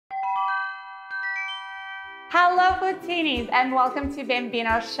Hello FoodTeenies and welcome to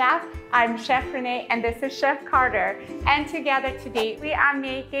Bambino Chef. I'm Chef Renee and this is Chef Carter. And together today we are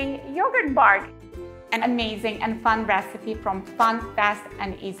making yogurt bark, an amazing and fun recipe from Fun, Fast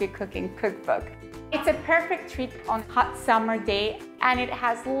and Easy Cooking Cookbook. It's a perfect treat on a hot summer day and it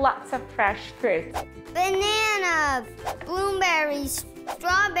has lots of fresh fruit. Banana, blueberries,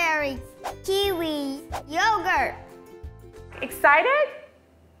 strawberry, kiwi, yogurt. Excited?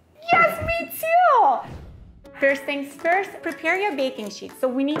 Yes, me too! First things first, prepare your baking sheets. So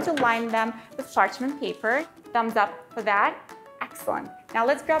we need to line them with parchment paper. Thumbs up for that. Excellent. Now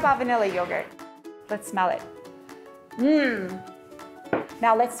let's grab our vanilla yogurt. Let's smell it.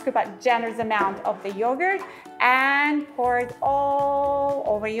 Now let's scoop out a generous amount of the yogurt and pour it all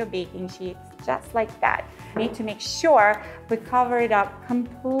over your baking sheets, just like that. We need to make sure we cover it up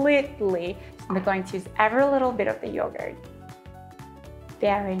completely. So we're going to use every little bit of the yogurt.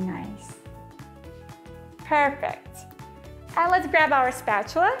 Very nice. Perfect. And let's grab our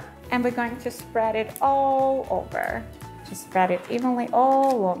spatula and we're going to spread it all over. Just spread it evenly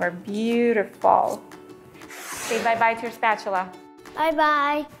all over. Beautiful. Say bye-bye to your spatula.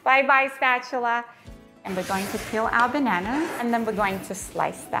 Bye-bye. Bye-bye, spatula. And we're going to peel our bananas and then we're going to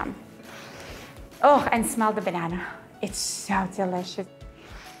slice them. Oh, and smell the banana. It's so delicious.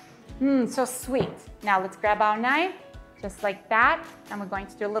 So sweet. Now let's grab our knife. Just like that, and we're going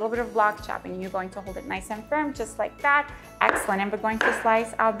to do a little bit of block chopping. You're going to hold it nice and firm, just like that. Excellent, and we're going to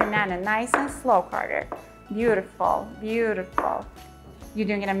slice our banana nice and slow, Carter. Beautiful, beautiful. You're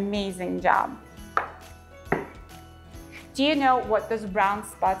doing an amazing job. Do you know what those brown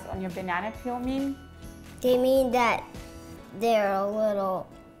spots on your banana peel mean? They mean that they're a little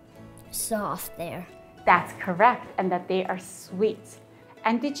soft there. That's correct, and that they are sweet.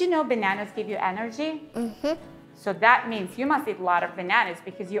 And did you know bananas give you energy? So that means you must eat a lot of bananas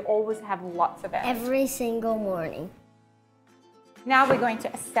because you always have lots of energy. Every single morning. Now we're going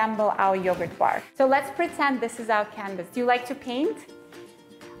to assemble our yogurt bar. So let's pretend this is our canvas. Do you like to paint?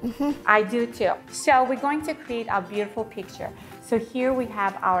 I do too. So we're going to create our beautiful picture. So here we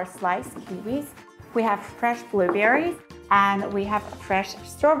have our sliced kiwis, we have fresh blueberries, and we have fresh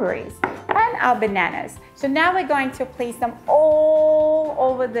strawberries, and our bananas. So now we're going to place them all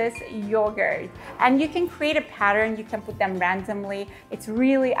over this yogurt. And you can create a pattern, you can put them randomly. It's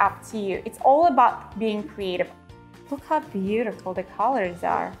really up to you. It's all about being creative. Look how beautiful the colors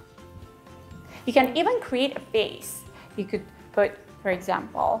are. You can even create a face. You could put, for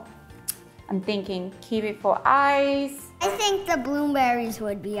example, I'm thinking kiwi for eyes. I think the blueberries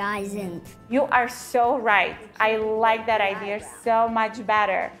would be eyes in. You are so right. I like that idea so much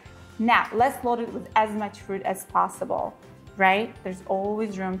better. Now, let's load it with as much fruit as possible, right? There's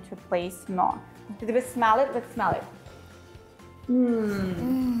always room to place more. Did we smell it? Let's smell it.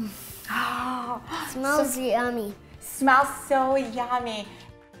 Smells yummy. Smells so yummy.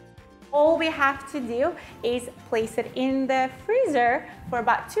 All we have to do is place it in the freezer for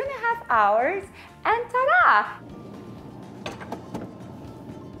about 2.5 hours and ta-da!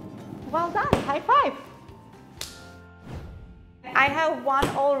 Well done, high five. I have one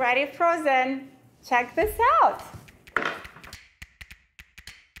already frozen. Check this out.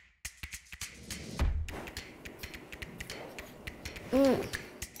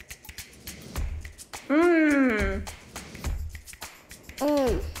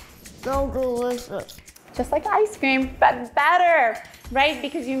 So delicious. Just like ice cream, but better, right?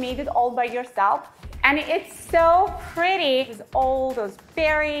 Because you made it all by yourself. And it's so pretty with all those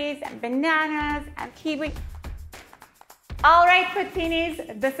berries and bananas and kiwi. All right,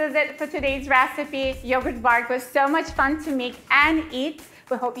 FoodTeenies, this is it for today's recipe. Yogurt bark was so much fun to make and eat.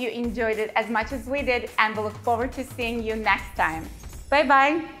 We hope you enjoyed it as much as we did, and we look forward to seeing you next time.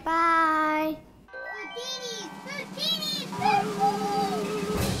 Bye-bye. Bye.